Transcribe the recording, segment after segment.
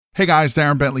Hey guys,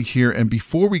 Darren Bentley here, and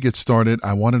before we get started,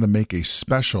 I wanted to make a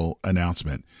special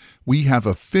announcement. We have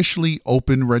officially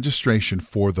opened registration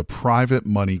for the Private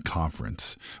Money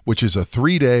Conference, which is a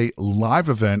 3-day live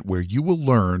event where you will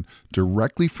learn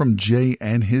directly from Jay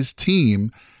and his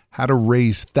team how to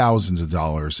raise thousands of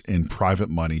dollars in private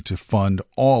money to fund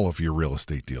all of your real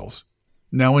estate deals.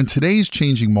 Now, in today's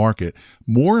changing market,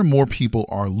 more and more people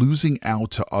are losing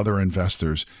out to other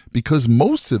investors because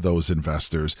most of those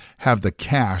investors have the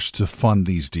cash to fund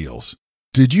these deals.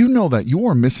 Did you know that you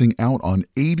are missing out on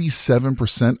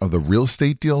 87% of the real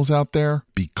estate deals out there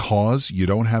because you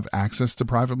don't have access to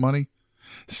private money?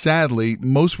 Sadly,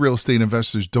 most real estate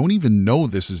investors don't even know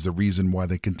this is the reason why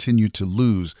they continue to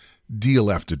lose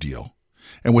deal after deal.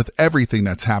 And with everything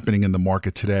that's happening in the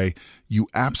market today, you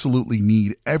absolutely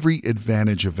need every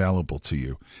advantage available to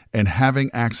you. And having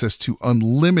access to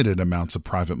unlimited amounts of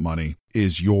private money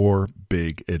is your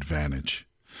big advantage.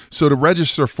 So to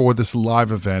register for this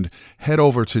live event, head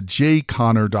over to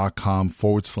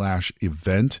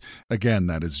jayconner.com/event. Again,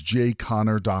 that is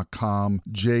jayconner.com,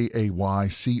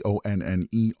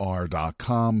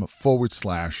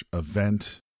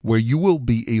 jayconner.com/event, where you will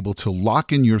be able to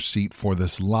lock in your seat for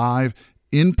this live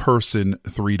in-person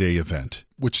 3-day event,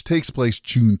 which takes place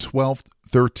June 12th,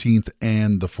 13th,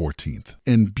 and the 14th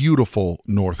in beautiful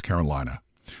North Carolina.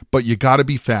 But you got to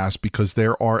be fast because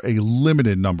there are a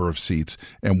limited number of seats,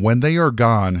 and when they are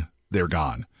gone, they're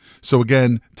gone. So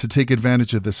again, to take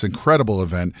advantage of this incredible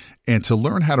event and to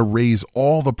learn how to raise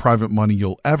all the private money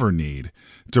you'll ever need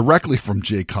directly from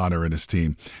Jay Conner and his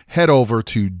team, head over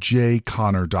to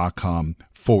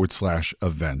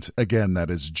jayconner.com/event. Again,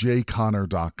 that is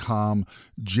jayconner.com,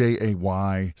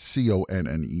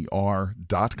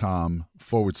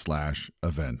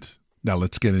 jayconner.com/event. Now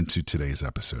let's get into today's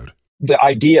episode. The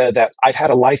idea that I've had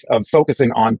a life of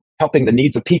focusing on helping the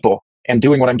needs of people and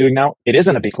doing what I'm doing now, it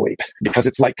isn't a big leap because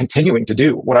it's like continuing to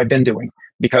do what I've been doing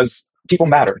because people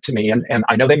matter to me and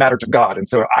I know they matter to God. And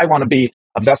so I want to be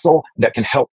a vessel that can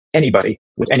help anybody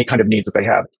with any kind of needs that they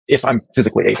have if I'm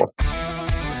physically able.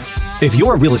 If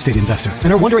you're a real estate investor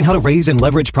and are wondering how to raise and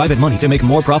leverage private money to make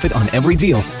more profit on every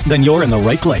deal, then you're in the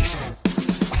right place.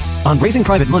 On Raising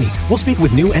Private Money, we'll speak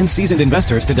with new and seasoned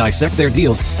investors to dissect their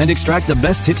deals and extract the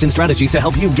best tips and strategies to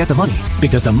help you get the money,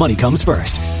 because the money comes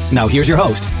first. Now here's your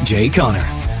host, Jay Conner.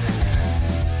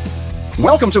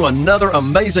 Welcome to another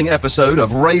amazing episode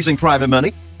of Raising Private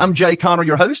Money. I'm Jay Conner,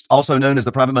 your host, also known as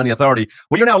the Private Money Authority.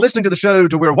 Well, you're now listening to the show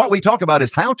to where what we talk about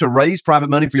is how to raise private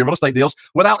money for your real estate deals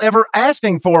without ever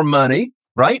asking for money,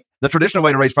 right? The traditional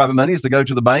way to raise private money is to go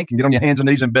to the bank and get on your hands and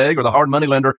knees and beg, or the hard money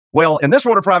lender. Well, in this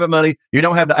world of private money, you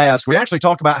don't have to ask. We actually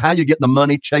talk about how you get the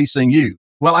money chasing you.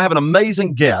 Well, I have an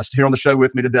amazing guest here on the show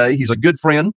with me today. He's a good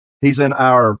friend. He's in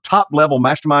our top level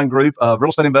mastermind group of real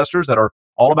estate investors that are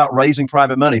all about raising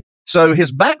private money. So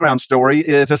his background story,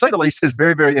 is, to say the least, is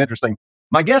very, very interesting.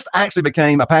 My guest actually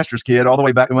became a pastor's kid all the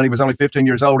way back when he was only 15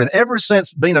 years old. And ever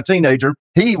since being a teenager,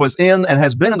 he was in and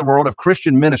has been in the world of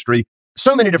Christian ministry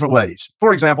so many different ways.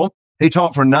 For example, he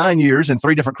taught for 9 years in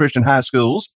 3 different Christian high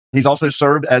schools. He's also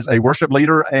served as a worship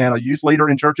leader and a youth leader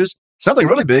in churches. Something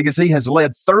really big is he has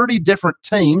led 30 different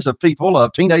teams of people,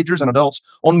 of teenagers and adults,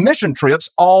 on mission trips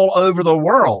all over the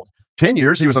world. 10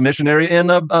 years, he was a missionary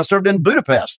and served in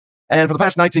Budapest. And for the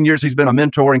past 19 years, he's been a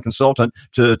mentor and consultant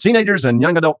to teenagers and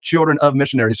young adult children of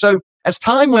missionaries. So as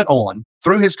time went on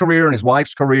through his career and his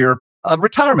wife's career,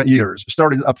 retirement years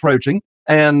started approaching.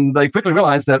 And they quickly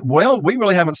realized that, well, we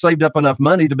really haven't saved up enough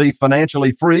money to be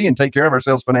financially free and take care of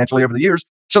ourselves financially over the years.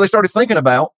 So they started thinking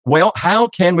about, well, how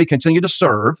can we continue to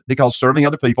serve? Because serving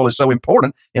other people is so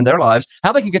important in their lives.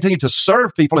 How they can continue to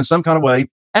serve people in some kind of way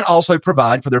and also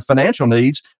provide for their financial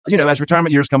needs, as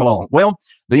retirement years come along. Well,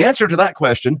 the answer to that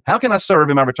question, how can I serve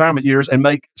in my retirement years and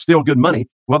make still good money?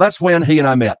 Well, that's when he and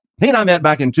I met. He and I met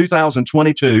back in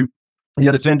 2022. He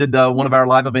had attended one of our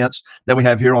live events that we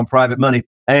have here on Private Money.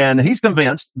 And he's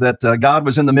convinced that God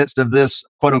was in the midst of this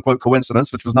quote unquote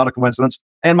coincidence, which was not a coincidence.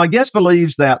 And my guest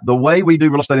believes that the way we do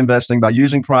real estate investing by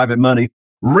using private money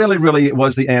really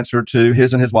was the answer to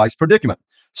his and his wife's predicament.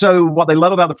 So what they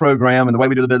love about the program and the way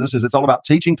we do the business is it's all about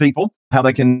teaching people how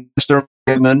they can invest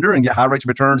under and get high rates of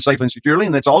return safely and securely.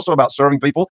 And it's also about serving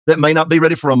people that may not be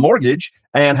ready for a mortgage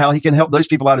and how he can help those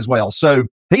people out as well. So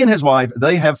he and his wife,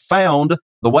 they have found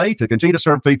the way to continue to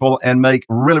serve people and make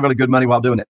really good money while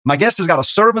doing it. My guest has got a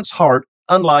servant's heart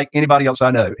unlike anybody else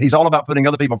I know. He's all about putting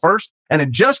other people first. And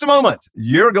in just a moment,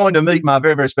 you're going to meet my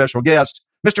very special guest,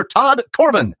 Mr. Todd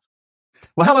Corbin.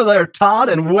 Well, hello there, Todd,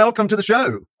 and welcome to the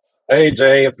show. Hey,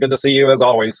 Jay, it's good to see you as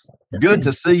always. Good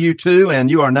to see you too. And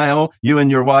you are now, you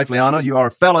and your wife, Liana, you are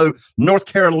fellow North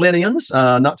Carolinians.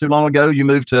 Not too long ago, you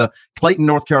moved to Clayton,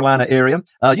 North Carolina area.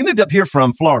 You moved up here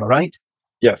from Florida, right?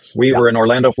 Yes, we were in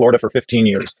Orlando, Florida for 15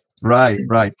 years. Right.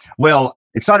 Well,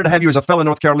 excited to have you as a fellow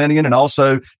North Carolinian. And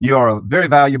also, you are a very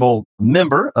valuable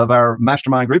member of our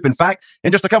mastermind group. In fact,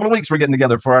 in just a couple of weeks, we're getting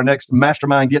together for our next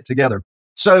mastermind get together.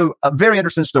 So a very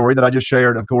interesting story that I just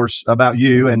shared, of course, about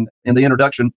you and in the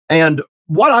introduction. And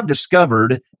what I've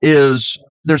discovered is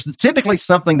there's typically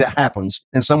something that happens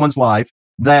in someone's life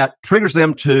that triggers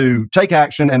them to take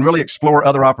action and really explore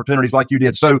other opportunities like you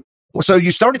did. So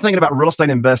you started thinking about real estate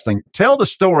investing. Tell the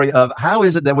story of how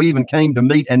is it that we even came to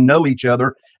meet and know each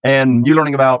other, and you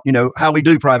learning about, how we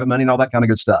do private money and all that kind of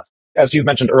good stuff. As you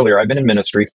mentioned earlier, I've been in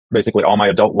ministry basically all my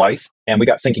adult life, and we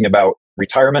got thinking about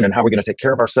retirement and how we're going to take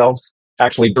care of ourselves.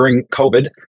 Actually, during COVID,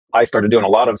 I started doing a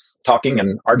lot of talking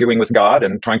and arguing with God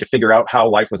and trying to figure out how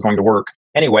life was going to work.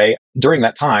 Anyway, during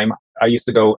that time, I used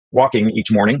to go walking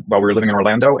each morning while we were living in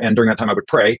Orlando. And during that time, I would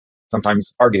pray,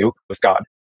 sometimes argue with God.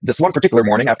 This one particular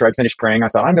morning, after I'd finished praying, I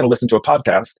thought, I'm going to listen to a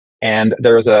podcast. And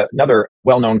there was another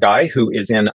well-known guy who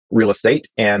is in real estate.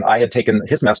 And I had taken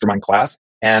his mastermind class,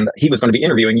 and he was going to be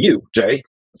interviewing you, Jay.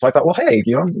 So I thought, well, hey,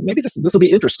 maybe this will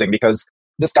be interesting, because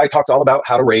this guy talks all about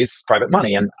how to raise private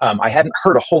money. And I hadn't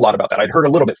heard a whole lot about that. I'd heard a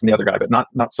little bit from the other guy, but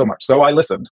not so much. So I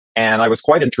listened, and I was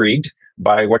quite intrigued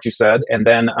by what you said. And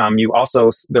then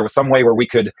there was some way where we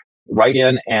could write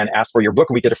in and ask for your book,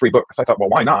 and we get a free book. So I thought, well,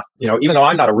 why not? Even though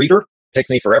I'm not a reader, it takes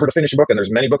me forever to finish a book, and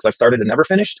there's many books I've started and never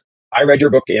finished. I read your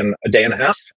book in a day and a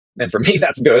half. And for me,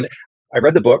 that's good. I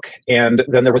read the book, and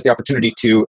then there was the opportunity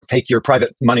to take your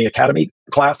Private Money Academy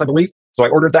class, I believe. So I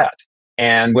ordered that.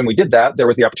 And when we did that, there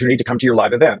was the opportunity to come to your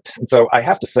live event. And so I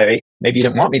have to say, maybe you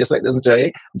didn't want me to say this,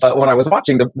 Jay, but when I was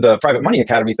watching the Private Money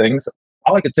Academy things,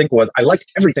 all I could think was, I liked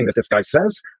everything that this guy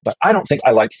says, but I don't think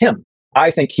I like him. I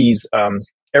think he's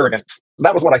arrogant.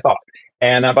 That was what I thought.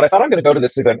 And but I thought, I'm going to go to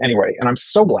this event anyway. And I'm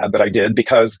so glad that I did,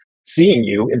 because seeing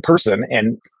you in person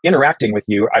and interacting with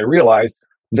you, I realized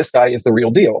this guy is the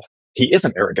real deal. He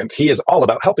isn't arrogant. He is all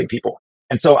about helping people.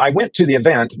 And so I went to the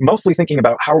event mostly thinking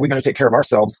about how are we going to take care of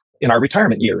ourselves in our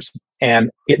retirement years. And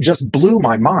it just blew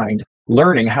my mind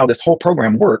learning how this whole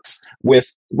program works with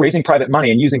raising private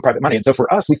money and using private money. And so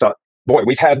for us, we thought, boy,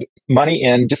 we've had money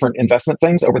in different investment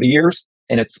things over the years,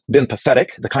 and it's been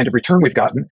pathetic, the kind of return we've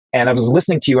gotten. And I was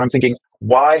listening to you, and I'm thinking,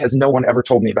 why has no one ever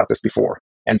told me about this before?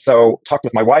 And so talked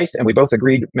with my wife, and we both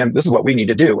agreed, man, this is what we need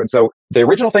to do. And so the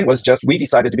original thing was just, we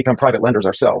decided to become private lenders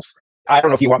ourselves. I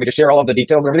don't know if you want me to share all of the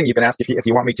details and everything. You can ask if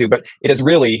you want me to, but it has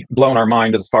really blown our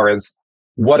mind as far as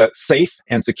what a safe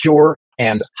and secure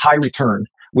and high return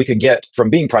we could get from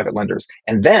being private lenders.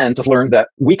 And then to learn that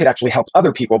we could actually help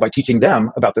other people by teaching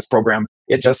them about this program.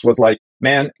 It just was like,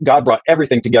 man, God brought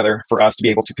everything together for us to be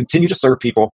able to continue to serve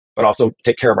people, but also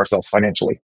take care of ourselves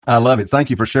financially. I love it. Thank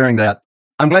you for sharing that.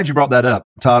 I'm glad you brought that up,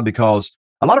 Todd, because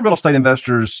a lot of real estate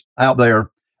investors out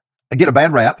there get a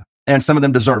bad rap, and some of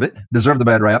them deserve the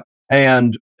bad rap.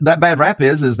 And that bad rap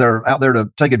is they're out there to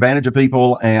take advantage of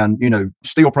people and,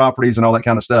 steal properties and all that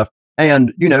kind of stuff.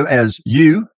 And, as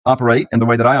you operate and the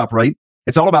way that I operate,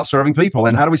 it's all about serving people.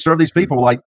 And how do we serve these people?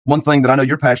 Like, one thing that I know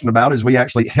you're passionate about is we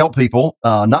actually help people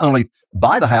not only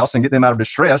buy the house and get them out of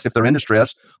distress if they're in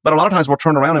distress, but a lot of times we'll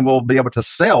turn around and we'll be able to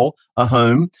sell a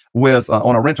home with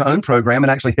on a rent-to-own program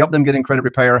and actually help them get in credit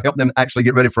repair, help them actually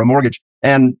get ready for a mortgage.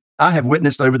 And I have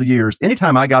witnessed over the years,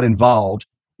 anytime I got involved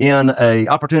in a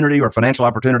opportunity or financial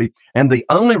opportunity, and the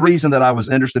only reason that I was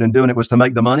interested in doing it was to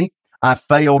make the money, I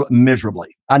failed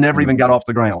miserably. I never even got off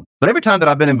the ground. But every time that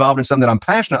I've been involved in something that I'm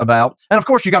passionate about, and of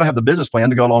course you got to have the business plan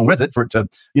to go along with it for it to,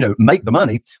 make the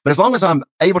money. But as long as I'm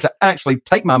able to actually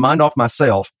take my mind off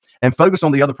myself and focus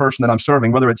on the other person that I'm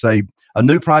serving, whether it's a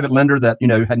new private lender that,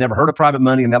 had never heard of private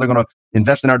money and now they're going to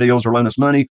invest in our deals or loan us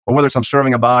money, or whether it's I'm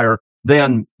serving a buyer,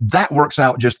 then that works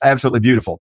out just absolutely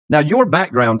beautiful. Now, your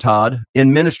background, Todd,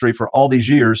 in ministry for all these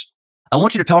years, I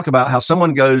want you to talk about how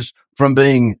someone goes from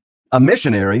being a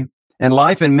missionary and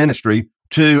life in ministry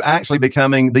to actually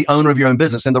becoming the owner of your own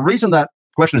business. And the reason that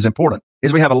question is important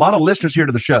is we have a lot of listeners here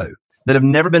to the show that have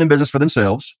never been in business for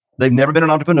themselves. They've never been an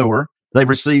entrepreneur. They've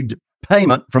received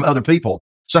payment from other people.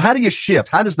 So how do you shift?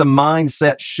 How does the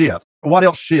mindset shift? What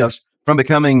else shifts from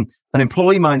becoming an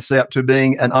employee mindset to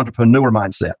being an entrepreneur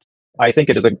mindset? I think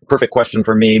it is a perfect question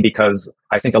for me, because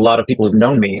I think a lot of people who've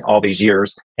known me all these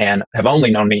years and have only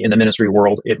known me in the ministry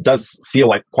world, it does feel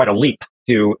like quite a leap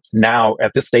to now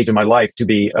at this stage in my life to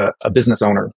be a business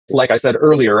owner. Like I said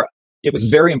earlier, it was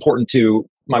very important to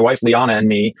my wife, Liana, and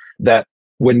me that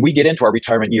when we get into our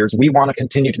retirement years, we want to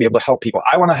continue to be able to help people.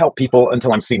 I want to help people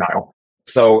until I'm senile.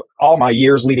 So all my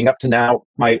years leading up to now,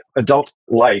 my adult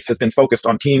life has been focused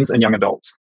on teens and young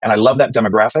adults. And I love that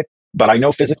demographic, but I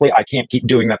know physically I can't keep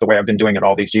doing that the way I've been doing it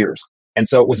all these years. And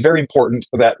so it was very important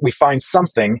that we find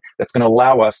something that's going to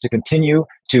allow us to continue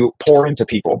to pour into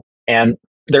people. And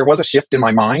there was a shift in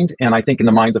my mind, and I think in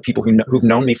the minds of people who've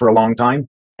known me for a long time.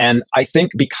 And I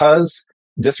think because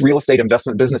this real estate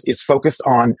investment business is focused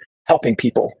on helping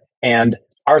people, and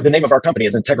the name of our company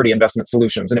is Integrity Investment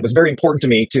Solutions. And it was very important to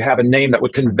me to have a name that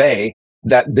would convey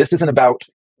that this isn't about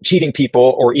cheating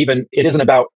people, or even it isn't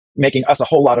about making us a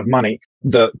whole lot of money.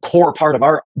 The core part of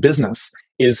our business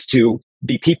is to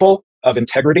be people of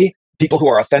integrity, people who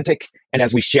are authentic. And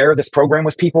as we share this program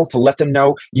with people, to let them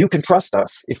know you can trust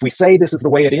us. If we say this is the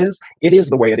way it is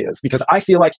the way it is. Because I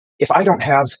feel like if I don't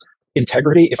have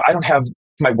integrity, if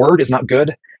my word is not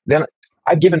good, then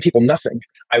I've given people nothing.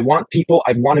 I've wanted people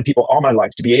all my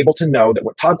life to be able to know that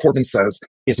what Todd Corbin says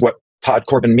is what Todd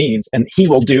Corbin means. And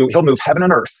he'll move heaven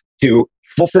and earth to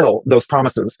fulfill those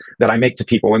promises that I make to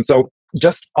people. And so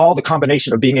just all the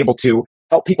combination of being able to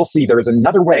help people see there is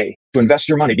another way to invest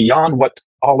your money beyond what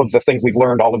all of the things we've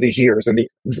learned all of these years. And it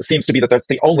seems to be that that's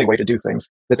the only way to do things,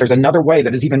 that there's another way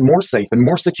that is even more safe and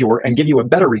more secure and give you a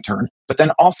better return, but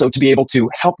then also to be able to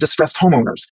help distressed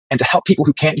homeowners and to help people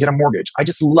who can't get a mortgage. I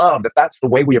just love that that's the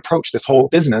way we approach this whole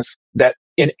business, that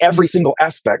in every single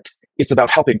aspect, it's about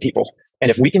helping people.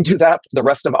 And if we can do that the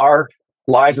rest of our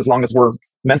lives, as long as we're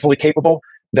mentally capable,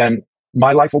 then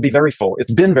my life will be very full.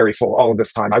 It's been very full all of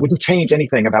this time. I wouldn't change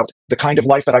anything about the kind of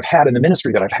life that I've had and the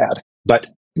ministry that I've had. But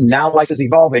now life is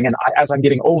evolving. And as I'm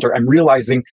getting older, I'm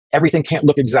realizing everything can't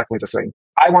look exactly the same.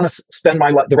 I want to spend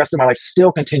the rest of my life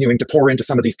still continuing to pour into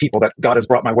some of these people that God has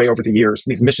brought my way over the years,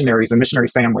 these missionaries and missionary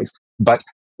families. But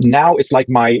now it's like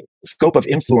my scope of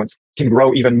influence can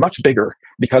grow even much bigger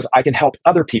because I can help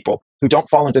other people who don't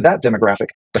fall into that demographic,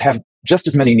 but have just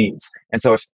as many needs. And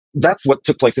so if that's what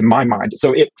took place in my mind.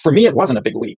 So for me, it wasn't a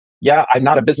big leap. Yeah, I'm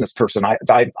not a business person.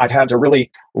 I've had to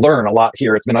really learn a lot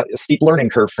here. It's been a steep learning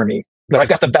curve for me. But I've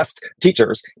got the best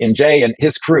teachers in Jay and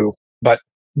his crew. But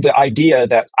the idea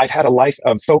that I've had a life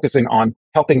of focusing on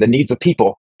helping the needs of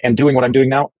people and doing what I'm doing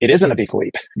now, it isn't a big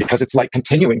leap because it's like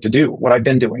continuing to do what I've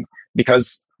been doing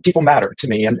because people matter to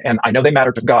me and I know they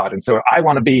matter to God. And so I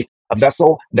want to be a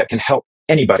vessel that can help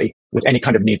anybody with any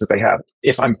kind of needs that they have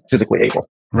if I'm physically able.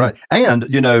 Right.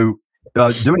 And,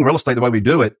 doing real estate the way we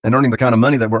do it and earning the kind of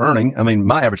money that we're earning. I mean,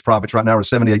 my average profits right now are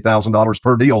 $78,000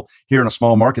 per deal here in a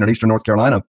small market in Eastern North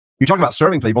Carolina. You talk about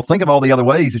serving people. Think of all the other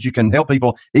ways that you can help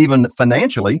people, even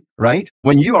financially, right?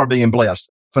 When you are being blessed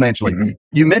financially. Mm-hmm.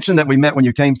 You mentioned that we met when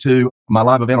you came to my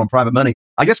live event on private money.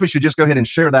 I guess we should just go ahead and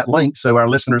share that link so our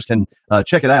listeners can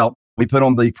check it out. We put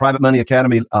on the Private Money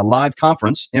Academy live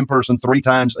conference in person 3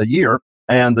 times a year.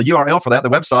 And the URL for that, the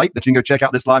website that you can go check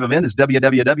out this live event is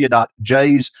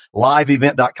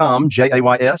www.jaysliveevent.com,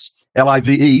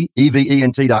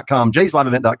 JaysLiveEvent.com,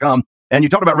 jaysliveevent.com. And you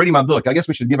talked about reading my book. I guess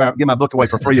we should give my book away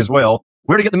for free as well.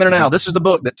 Where to get the minute now? This is the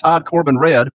book that Todd Corbin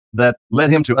read that led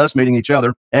him to us meeting each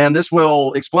other. And this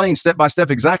will explain step by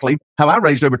step exactly how I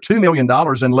raised over $2 million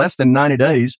in less than 90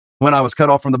 days when I was cut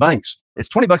off from the banks. It's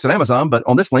 $20 at Amazon, but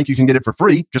on this link, you can get it for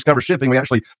free. Just cover shipping. We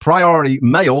actually priority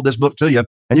mail this book to you.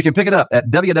 And you can pick it up at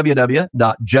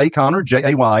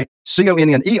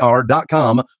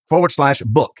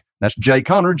www.jayconner.com/book. That's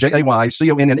jayconner,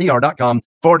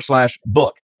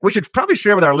 JAYCONNER.com/book. We should probably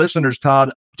share with our listeners,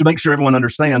 Todd, to make sure everyone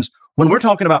understands, when we're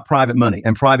talking about private money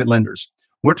and private lenders,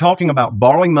 we're talking about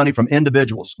borrowing money from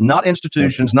individuals, not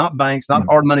institutions, not banks, not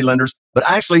hard money lenders, but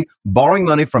actually borrowing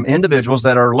money from individuals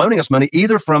that are loaning us money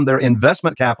either from their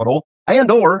investment capital and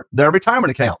or their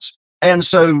retirement accounts. And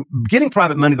so getting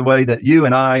private money the way that you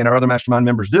and I and our other mastermind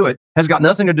members do it has got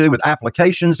nothing to do with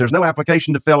applications. There's no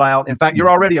application to fill out. In fact, you're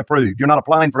already approved. You're not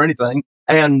applying for anything.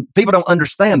 And people don't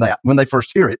understand that when they first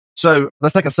hear it. So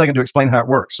let's take a second to explain how it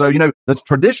works. So, the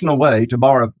traditional way to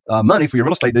borrow money for your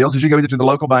real estate deals is you go either to the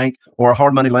local bank or a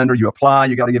hard money lender. You apply,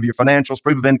 you got to give your financials,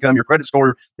 proof of income, your credit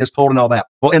score is pulled and all that.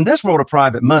 Well, in this world of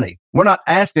private money, we're not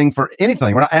asking for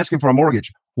anything. We're not asking for a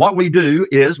mortgage. What we do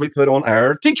is we put on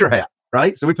our teacher hat.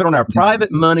 Right. So we put on our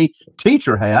private money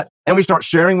teacher hat and we start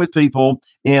sharing with people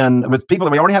that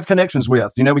we already have connections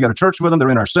with. We go to church with them. They're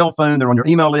in our cell phone. They're on your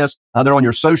email list. They're on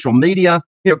your social media.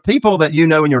 People that in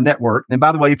your network. And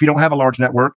by the way, if you don't have a large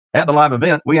network at the live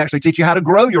event, we actually teach you how to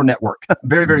grow your network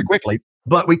very, very quickly.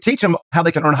 But we teach them how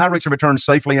they can earn high rates of return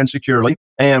safely and securely.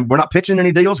 And we're not pitching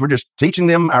any deals. We're just teaching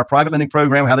them our private lending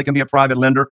program, how they can be a private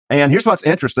lender. And here's what's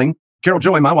interesting. Carol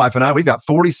Joy, my wife and I, we've got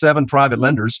 47 private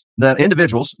lenders, that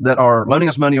individuals that are loaning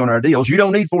us money on our deals. You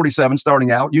don't need 47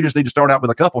 starting out. You just need to start out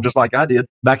with a couple, just like I did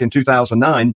back in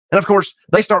 2009. And of course,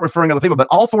 they start referring other people. But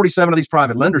all 47 of these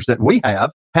private lenders that we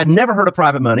have had never heard of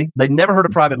private money. They'd never heard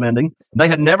of private lending. They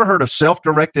had never heard of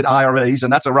self-directed IRAs.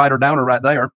 And that's a writer downer right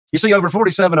there. You see, over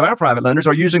 47 of our private lenders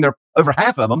are using over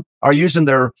half of them are using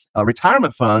their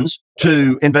retirement funds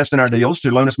to invest in our deals,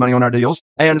 to loan us money on our deals.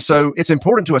 And so it's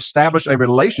important to establish a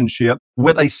relationship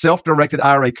with a self-directed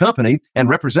IRA company and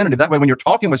representative. That way, when you're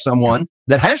talking with someone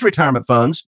that has retirement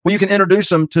funds, well, you can introduce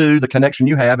them to the connection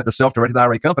you have at the self-directed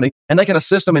IRA company, and they can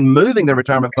assist them in moving their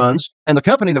retirement funds. And the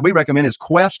company that we recommend is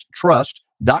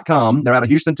QuestTrust.com. They're out of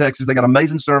Houston, Texas. They got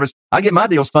amazing service. I get my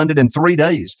deals funded in 3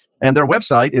 days. And their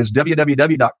website is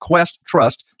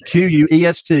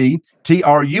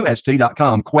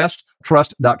www.QuestTrust.com,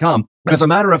 QuestTrust.com. As a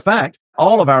matter of fact,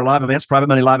 all of our live events, private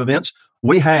money live events,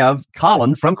 we have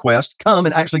Colin from Quest come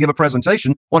and actually give a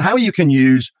presentation on how you can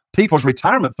use people's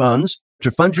retirement funds to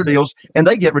fund your deals, and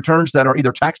they get returns that are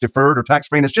either tax deferred or tax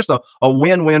free. And it's just a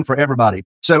win-win for everybody.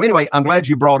 So anyway, I'm glad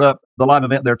you brought up the live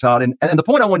event there, Todd. And the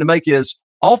point I wanted to make is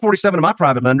all 47 of my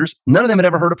private lenders, none of them had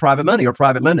ever heard of private money or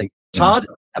private lending. Todd,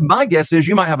 my guess is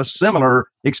you might have a similar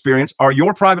experience. Are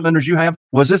your private lenders you have,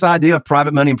 was this idea of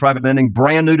private money and private lending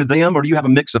brand new to them, or do you have a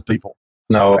mix of people?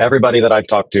 No, everybody that I've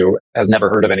talked to has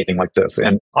never heard of anything like this.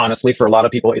 And honestly, for a lot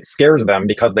of people, it scares them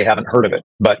because they haven't heard of it.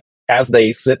 But as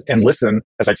they sit and listen,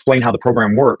 as I explain how the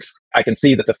program works, I can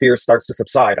see that the fear starts to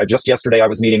subside. Yesterday, I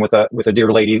was meeting with a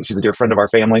dear lady. She's a dear friend of our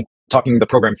family, talking the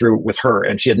program through with her,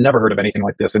 and she had never heard of anything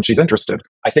like this, and she's interested.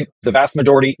 I think the vast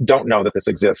majority don't know that this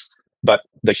exists, but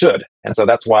they should. And so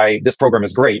that's why this program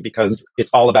is great, because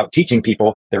it's all about teaching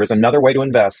people there is another way to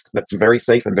invest that's very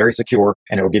safe and very secure,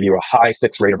 and it will give you a high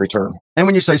fixed rate of return. And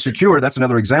when you say secure, that's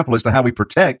another example as to how we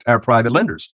protect our private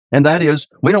lenders. And that is,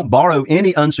 we don't borrow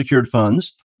any unsecured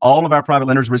funds. All of our private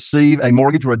lenders receive a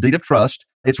mortgage or a deed of trust.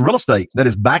 It's real estate that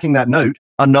is backing that note.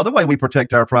 Another way we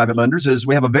protect our private lenders is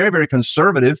we have a very, very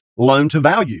conservative loan to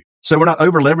value. So we're not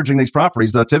over leveraging these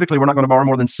properties. Typically, we're not going to borrow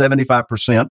more than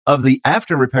 75% of the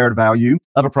after repaired value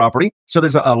of a property. So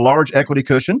there's a large equity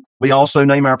cushion. We also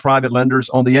name our private lenders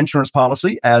on the insurance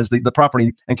policy as the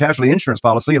property and casualty insurance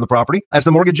policy of the property as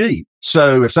the mortgagee.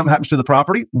 So if something happens to the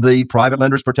property, the private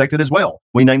lender is protected as well.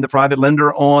 We name the private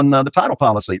lender on the title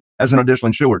policy as an additional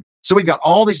insured. So we've got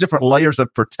all these different layers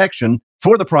of protection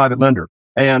for the private lender.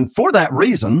 And for that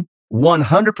reason,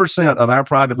 100% of our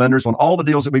private lenders on all the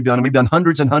deals that we've done, and we've done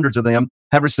hundreds and hundreds of them,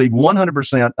 have received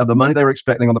 100% of the money they were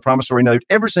expecting on the promissory note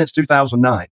ever since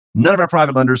 2009. None of our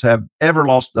private lenders have ever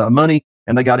lost money,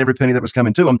 and they got every penny that was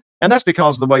coming to them. And that's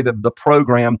because of the way that the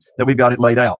program that we've got it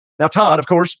laid out. Now, Todd, of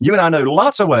course, you and I know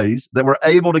lots of ways that we're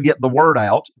able to get the word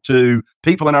out to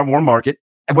people in our warm market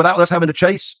and without us having to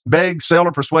chase, beg, sell,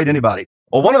 or persuade anybody.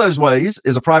 Well, one of those ways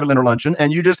is a private lender luncheon,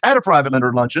 and you just had a private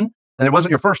lender luncheon. And it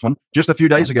wasn't your first one, just a few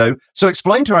days ago. So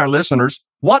explain to our listeners,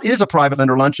 what is a private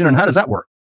lender luncheon and how does that work?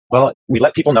 Well, we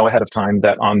let people know ahead of time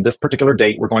that on this particular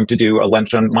date, we're going to do a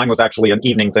luncheon. Mine was actually an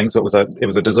evening thing, so it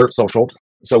was a dessert social.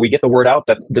 So we get the word out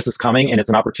that this is coming, and it's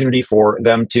an opportunity for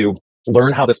them to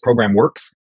learn how this program works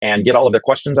and get all of their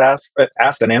questions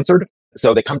asked and answered.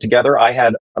 So they come together. I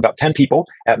had about 10 people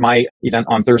at my event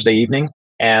on Thursday evening,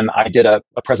 and I did a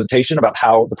presentation about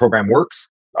how the program works.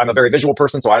 I'm a very visual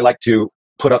person, so I like to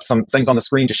put up some things on the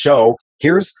screen to show,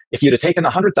 if you'd have taken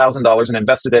 $100,000 and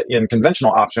invested it in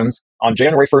conventional options on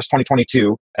January 1st,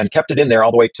 2022, and kept it in there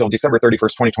all the way till December 31st,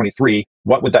 2023,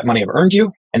 what would that money have earned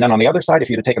you? And then on the other side, if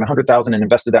you'd have taken $100,000 and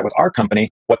invested that with our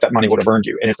company, what that money would have earned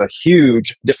you. And it's a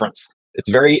huge difference. It's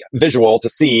very visual to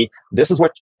see this is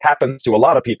what happens to a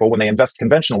lot of people when they invest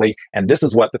conventionally, and this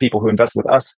is what the people who invest with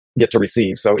us get to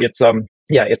receive. So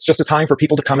it's just a time for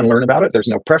people to come and learn about it. There's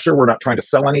no pressure. We're not trying to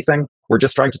sell anything. We're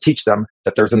just trying to teach them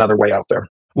that there's another way out there.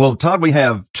 Well, Todd, we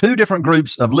have two different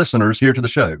groups of listeners here to the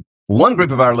show. One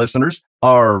group of our listeners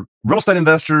are real estate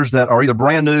investors that are either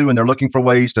brand new and they're looking for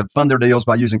ways to fund their deals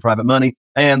by using private money.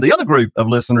 And the other group of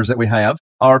listeners that we have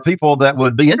are people that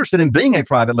would be interested in being a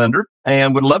private lender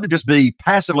and would love to just be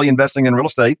passively investing in real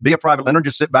estate, be a private lender,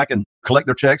 just sit back and collect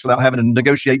their checks without having to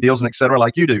negotiate deals and et cetera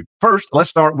like you do. First, let's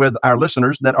start with our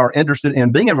listeners that are interested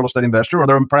in being a real estate investor, or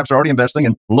they're perhaps already investing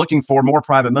and looking for more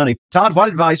private money. Todd, what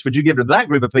advice would you give to that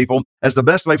group of people as the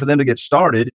best way for them to get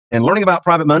started in learning about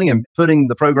private money and putting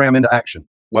the program into action?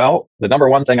 Well, the number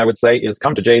one thing I would say is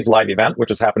come to Jay's live event,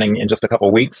 which is happening in just a couple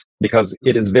of weeks, because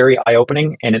it is very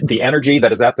eye-opening. And the energy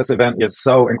that is at this event is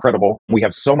so incredible. We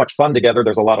have so much fun together.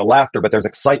 There's a lot of laughter, but there's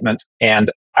excitement.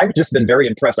 And I've just been very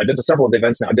impressed. I've been to several of the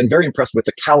events now. I've been very impressed with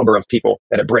the caliber of people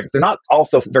that it brings. They're not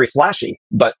also very flashy,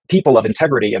 but people of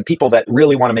integrity and people that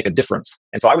really want to make a difference.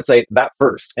 And so I would say that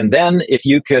first. And then if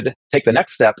you could take the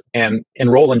next step and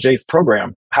enroll in Jay's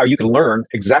program, how you can learn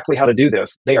exactly how to do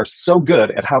this. They are so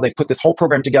good at how they put this whole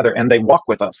program together, and they walk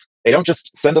with us. They don't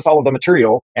just send us all of the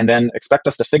material and then expect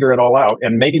us to figure it all out.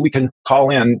 And maybe we can call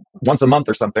in once a month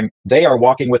or something. They are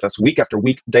walking with us week after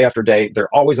week, day after day. They're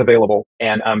always available.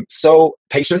 And I'm so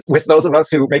patient with those of us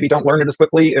who maybe don't learn it as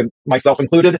quickly, and myself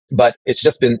included, but it's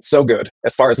just been so good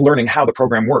as far as learning how the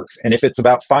program works. And if it's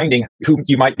about finding who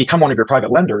you might become one of your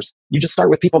private lenders, you just start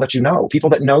with people that you know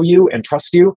you and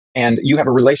trust you, and you have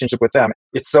a relationship with them.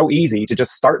 It's so easy to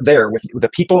just start there with the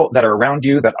people that are around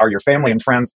you, that are your family and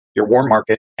friends, your warm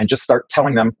market, and just start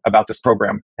telling them about this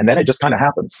program. And then it just kind of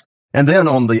happens. And then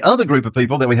on the other group of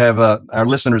people that we have, our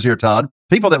listeners here, Todd,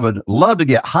 people that would love to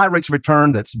get high rates of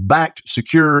return, that's backed,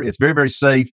 secure, it's very, very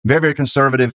safe, very, very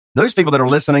conservative. Those people that are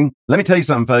listening, let me tell you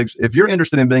something, folks. If you're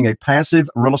interested in being a passive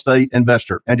real estate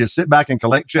investor and just sit back and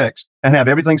collect checks and have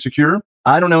everything secure,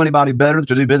 I don't know anybody better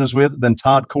to do business with than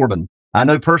Todd Corbin. I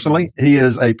know personally, he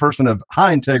is a person of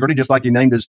high integrity, just like he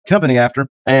named his company after,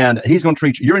 and he's going to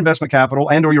treat your investment capital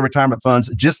and or your retirement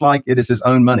funds just like it is his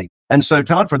own money. And so,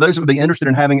 Todd, for those that would be interested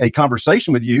in having a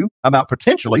conversation with you about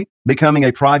potentially becoming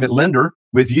a private lender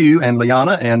with you and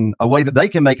Liana, and a way that they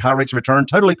can make high rates of return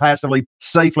totally passively,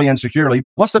 safely, and securely,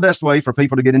 what's the best way for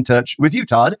people to get in touch with you,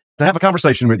 Todd, to have a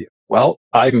conversation with you? Well,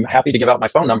 I'm happy to give out my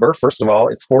phone number. First of all,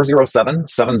 it's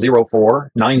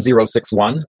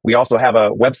 407-704-9061. We also have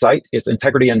a website. It's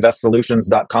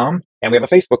integrityinvestsolutions.com. And we have a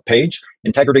Facebook page,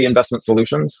 Integrity Investment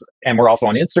Solutions. And we're also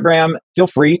on Instagram. Feel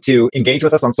free to engage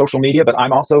with us on social media, but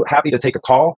I'm also happy to take a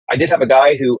call. I did have a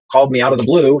guy who called me out of the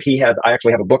blue. I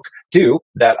actually have a book too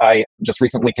that I just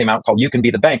recently came out called You Can Be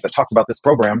the Bank that talks about this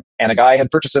program. And a guy had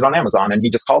purchased it on Amazon, and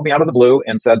he just called me out of the blue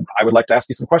and said, I would like to ask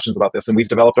you some questions about this. And we've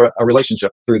developed a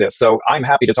relationship through this. So I'm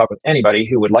happy to talk with anybody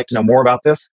who would like to know more about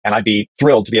this. And I'd be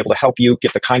thrilled to be able to help you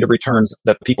get the kind of returns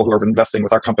that people who are investing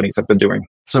with our companies have been doing.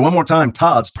 So one more time,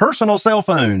 Todd's personal cell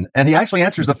phone, and he actually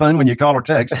answers the phone when you call or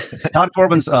text. Todd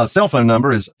Corbin's cell phone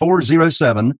number is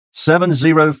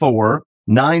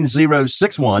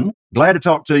 407-704-9061. Glad to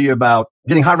talk to you about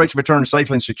getting high rates of return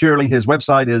safely and securely. His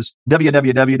website is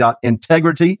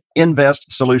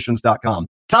www.integrityinvestsolutions.com.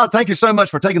 Todd, thank you so much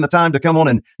for taking the time to come on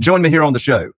and join me here on the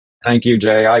show. Thank you,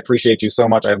 Jay. I appreciate you so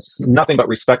much. I have nothing but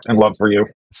respect and love for you.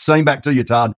 Same back to you,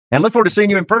 Todd. And look forward to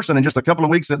seeing you in person in just a couple of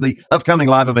weeks at the upcoming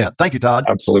live event. Thank you, Todd.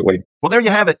 Absolutely. Well, there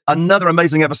you have it. Another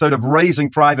amazing episode of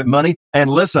Raising Private Money. And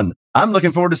listen, I'm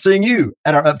looking forward to seeing you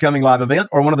at our upcoming live event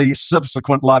or one of the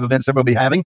subsequent live events that we'll be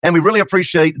having. And we really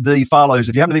appreciate the follows.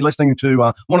 If you happen to be listening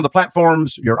to one of the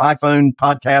platforms, your iPhone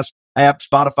podcast app,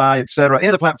 Spotify, etc., any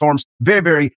of the platforms, very,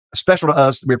 very special to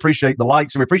us. We appreciate the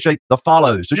likes and we appreciate the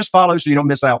follows. So just follow so you don't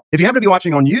miss out. If you happen to be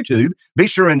watching on YouTube, be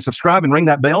sure and subscribe and ring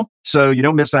that bell so you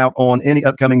don't miss out on any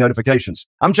upcoming notifications.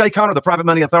 I'm Jay Conner, the Private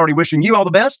Money Authority, wishing you all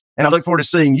the best. And I look forward to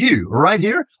seeing you right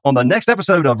here on the next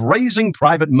episode of Raising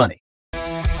Private Money.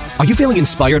 Are you feeling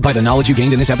inspired by the knowledge you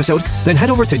gained in this episode? Then head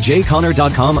over to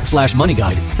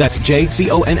jconner.com/moneyguide. That's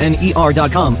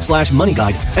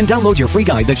jconner.com/moneyguide and download your free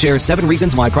guide that shares 7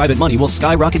 reasons why private money will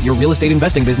skyrocket your real estate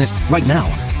investing business right now.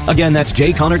 Again, that's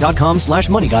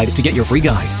jconner.com/moneyguide to get your free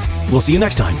guide. We'll see you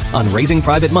next time on Raising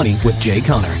Private Money with Jay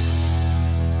Conner.